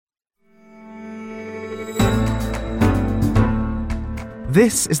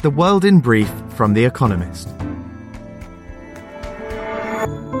This is The World in Brief from The Economist.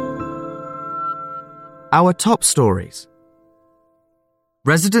 Our top stories.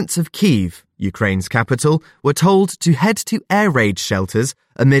 Residents of Kyiv, Ukraine's capital, were told to head to air raid shelters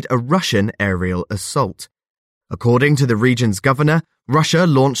amid a Russian aerial assault. According to the region's governor, Russia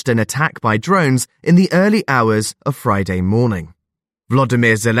launched an attack by drones in the early hours of Friday morning.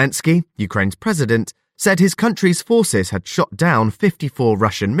 Volodymyr Zelensky, Ukraine's president, said his country's forces had shot down 54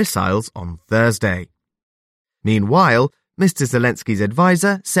 Russian missiles on Thursday. Meanwhile, Mr. Zelensky's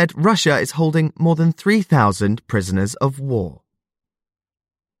advisor said Russia is holding more than 3,000 prisoners of war.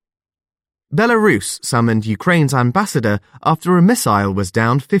 Belarus summoned Ukraine's ambassador after a missile was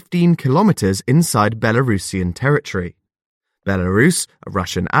downed 15 kilometers inside Belarusian territory. Belarus, a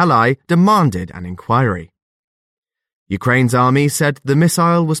Russian ally, demanded an inquiry. Ukraine's army said the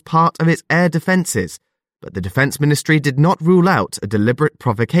missile was part of its air defenses, but the defense ministry did not rule out a deliberate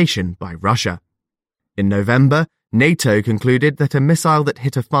provocation by Russia. In November, NATO concluded that a missile that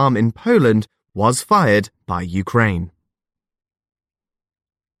hit a farm in Poland was fired by Ukraine.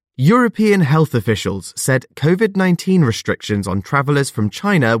 European health officials said COVID-19 restrictions on travellers from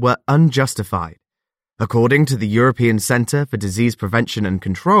China were unjustified. According to the European Centre for Disease Prevention and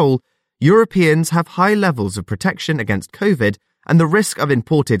Control, Europeans have high levels of protection against COVID and the risk of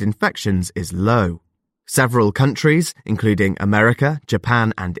imported infections is low. Several countries, including America,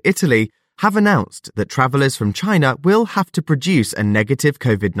 Japan and Italy, have announced that travellers from China will have to produce a negative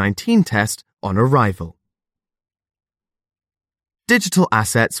COVID-19 test on arrival. Digital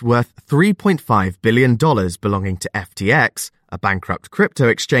assets worth $3.5 billion belonging to FTX, a bankrupt crypto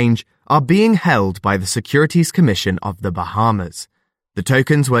exchange, are being held by the Securities Commission of the Bahamas. The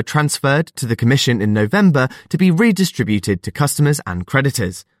tokens were transferred to the Commission in November to be redistributed to customers and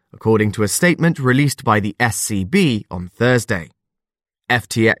creditors, according to a statement released by the SCB on Thursday.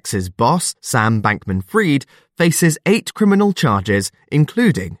 FTX's boss, Sam Bankman-Fried, faces 8 criminal charges,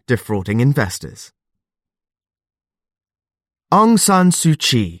 including defrauding investors. Aung San Suu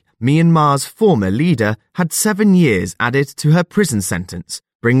Kyi, Myanmar's former leader, had 7 years added to her prison sentence,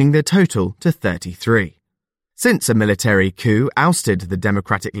 bringing the total to 33. Since a military coup ousted the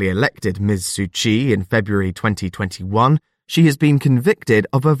democratically elected Ms. Suu Kyi in February 2021, she has been convicted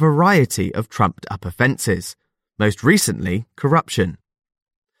of a variety of trumped-up offences, most recently corruption.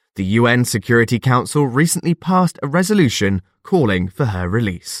 The UN Security Council recently passed a resolution calling for her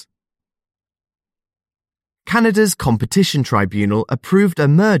release. Canada's Competition Tribunal approved a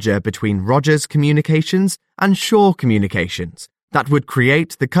merger between Rogers Communications and Shaw Communications that would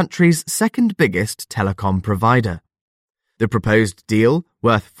create the country's second biggest telecom provider. The proposed deal,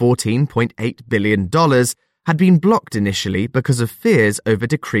 worth $14.8 billion, had been blocked initially because of fears over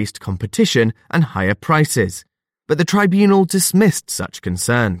decreased competition and higher prices, but the tribunal dismissed such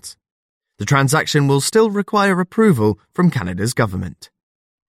concerns. The transaction will still require approval from Canada's government.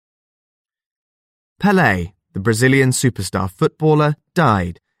 Pelé, the Brazilian superstar footballer,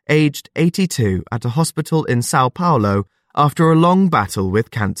 died, aged 82, at a hospital in São Paulo after a long battle with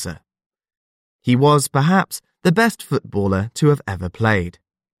cancer. He was, perhaps, the best footballer to have ever played.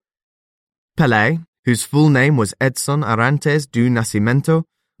 Pelé, whose full name was Edson Arantes do Nascimento,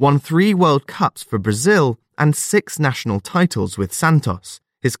 won 3 World Cups for Brazil and 6 national titles with Santos,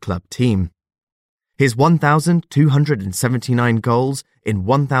 his club team. His 1,279 goals in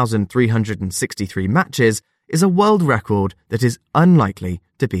 1,363 matches is a world record that is unlikely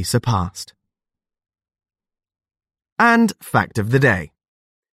to be surpassed. And fact of the day.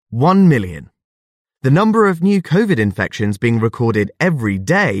 1 million. The number of new COVID infections being recorded every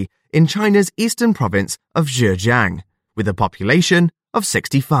day in China's eastern province of Zhejiang, with a population of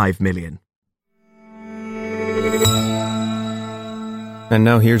 65 million. And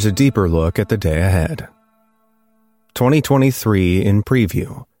now here's a deeper look at the day ahead. 2023 in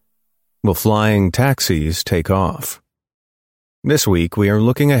preview. Will flying taxis take off? This week we are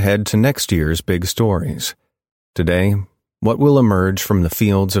looking ahead to next year's big stories. Today, what will emerge from the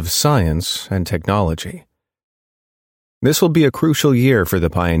fields of science and technology? This will be a crucial year for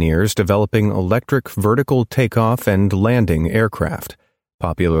the pioneers developing electric vertical takeoff and landing aircraft,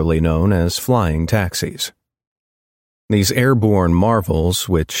 popularly known as flying taxis. These airborne marvels,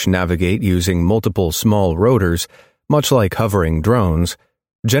 which navigate using multiple small rotors, much like hovering drones,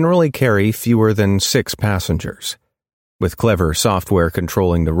 generally carry fewer than 6 passengers. With clever software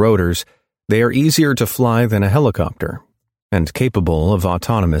controlling the rotors, they are easier to fly than a helicopter and capable of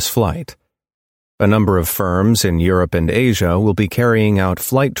autonomous flight. A number of firms in Europe and Asia will be carrying out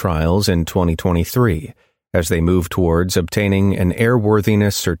flight trials in 2023 as they move towards obtaining an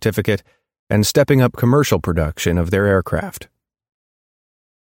airworthiness certificate and stepping up commercial production of their aircraft.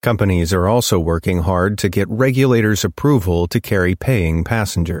 Companies are also working hard to get regulators' approval to carry paying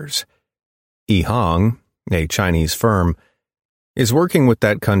passengers. Yihang, a Chinese firm, is working with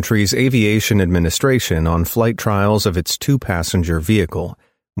that country's aviation administration on flight trials of its two-passenger vehicle,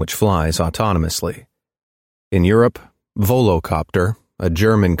 which flies autonomously. In Europe, Volocopter, a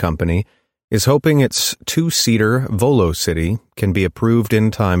German company, is hoping its two-seater Volocity can be approved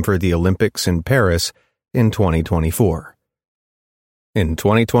in time for the Olympics in Paris in 2024. In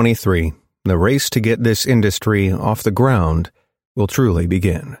 2023, the race to get this industry off the ground will truly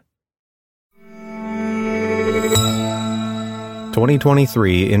begin.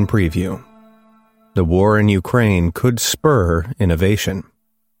 2023 in preview. The war in Ukraine could spur innovation.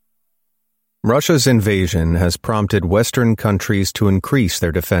 Russia's invasion has prompted Western countries to increase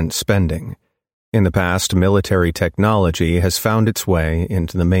their defense spending. In the past, military technology has found its way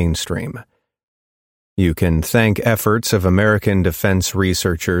into the mainstream. You can thank efforts of American defense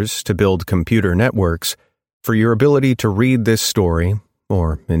researchers to build computer networks for your ability to read this story,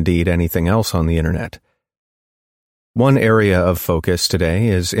 or indeed anything else on the internet. One area of focus today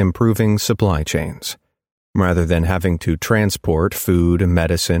is improving supply chains. Rather than having to transport food,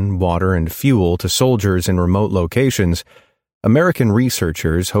 medicine, water, and fuel to soldiers in remote locations, American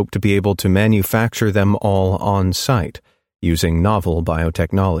researchers hope to be able to manufacture them all on site using novel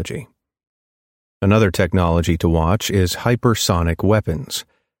biotechnology. Another technology to watch is hypersonic weapons,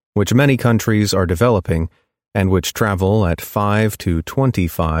 which many countries are developing and which travel at 5 to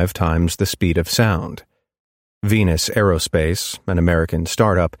 25 times the speed of sound. Venus Aerospace, an American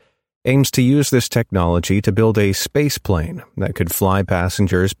startup, aims to use this technology to build a space plane that could fly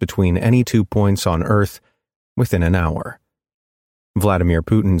passengers between any 2 points on Earth within an hour. Vladimir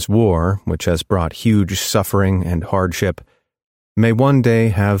Putin's war, which has brought huge suffering and hardship, may one day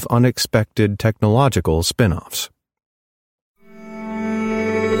have unexpected technological spin-offs.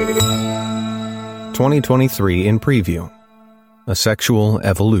 2023 in preview. A sexual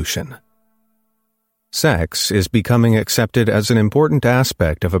evolution. Sex is becoming accepted as an important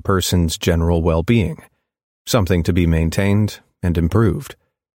aspect of a person's general well-being, something to be maintained and improved.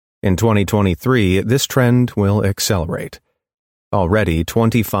 In 2023, this trend will accelerate. Already,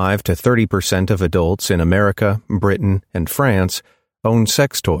 25 to 30% of adults in America, Britain, and France own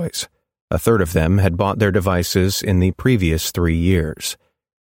sex toys. A third of them had bought their devices in the previous 3 years.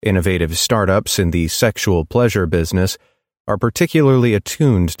 Innovative startups in the sexual pleasure business are particularly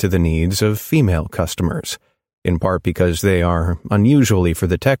attuned to the needs of female customers, in part because they are, unusually for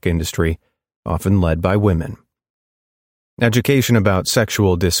the tech industry, often led by women. Education about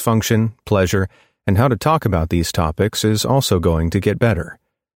sexual dysfunction, pleasure, and how to talk about these topics is also going to get better.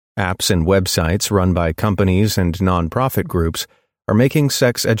 Apps and websites run by companies and nonprofit groups are making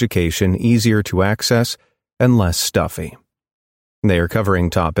sex education easier to access and less stuffy. They are covering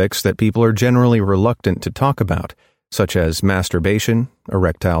topics that people are generally reluctant to talk about, such as masturbation,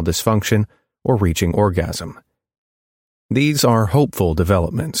 erectile dysfunction, or reaching orgasm. These are hopeful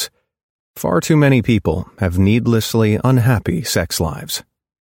developments. Far too many people have needlessly unhappy sex lives.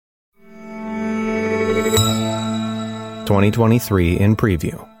 2023 in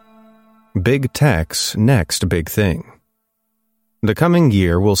preview. Big Tech's next big thing. The coming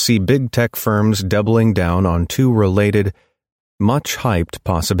year will see big tech firms doubling down on two related, much-hyped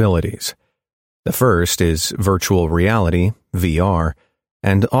possibilities. The first is virtual reality, VR,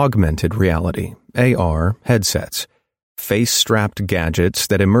 and augmented reality, AR, headsets, face-strapped gadgets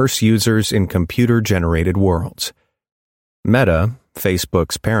that immerse users in computer-generated worlds. Meta,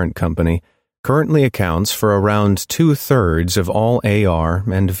 Facebook's parent company, currently accounts for around 2/3 of all AR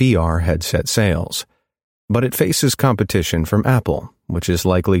and VR headset sales. But it faces competition from Apple, which is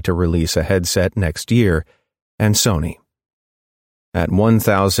likely to release a headset next year, and Sony. At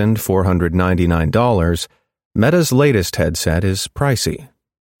 $1,499, Meta's latest headset is pricey.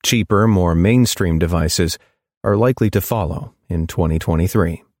 Cheaper, more mainstream devices are likely to follow in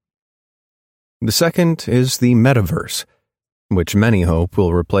 2023. The second is the metaverse, which many hope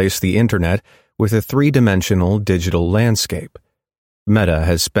will replace the internet with a three-dimensional digital landscape. Meta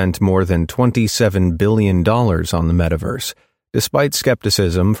has spent more than $27 billion on the metaverse, despite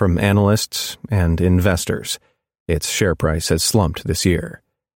skepticism from analysts and investors. Its share price has slumped this year.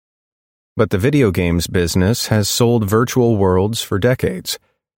 But the video games business has sold virtual worlds for decades.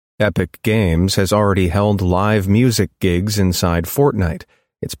 Epic Games has already held live music gigs inside Fortnite,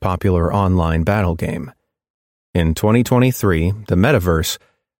 its popular online battle game. In 2023, the metaverse,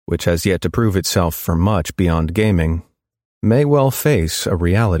 which has yet to prove itself for much beyond gaming, may well face a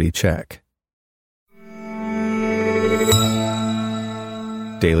reality check.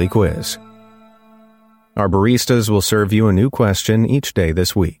 Daily Quiz. Our baristas will serve you a new question each day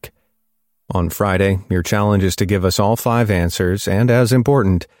this week. On Friday, your challenge is to give us all 5 answers and, as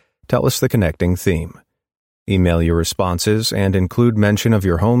important, tell us the connecting theme. Email your responses and include mention of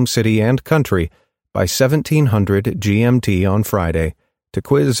your home city and country by 1700 GMT on Friday to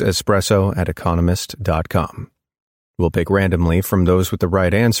quizespresso@economist.com. We'll pick randomly from those with the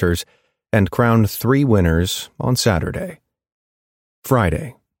right answers and crown 3 winners on Saturday.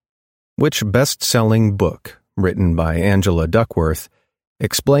 Friday. Which best-selling book, written by Angela Duckworth,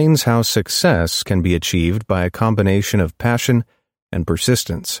 explains how success can be achieved by a combination of passion and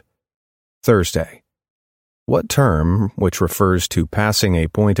persistence? Thursday. What term, which refers to passing a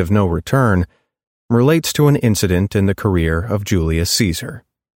point of no return, relates to an incident in the career of Julius Caesar?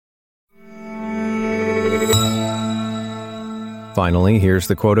 Finally, here's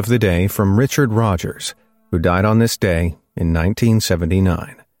the quote of the day from Richard Rogers, who died on this day in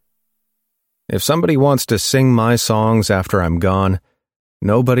 1979. If somebody wants to sing my songs after I'm gone,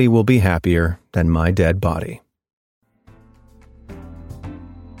 nobody will be happier than my dead body.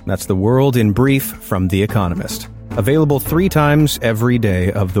 That's the world in brief from The Economist, available 3 times every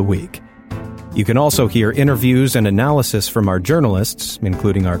day of the week. You can also hear interviews and analysis from our journalists,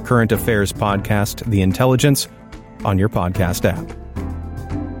 including our current affairs podcast, The Intelligence, on your podcast app.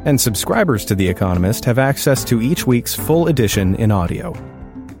 And subscribers to The Economist have access to each week's full edition in audio.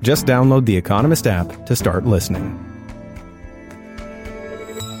 Just download the Economist app to start listening.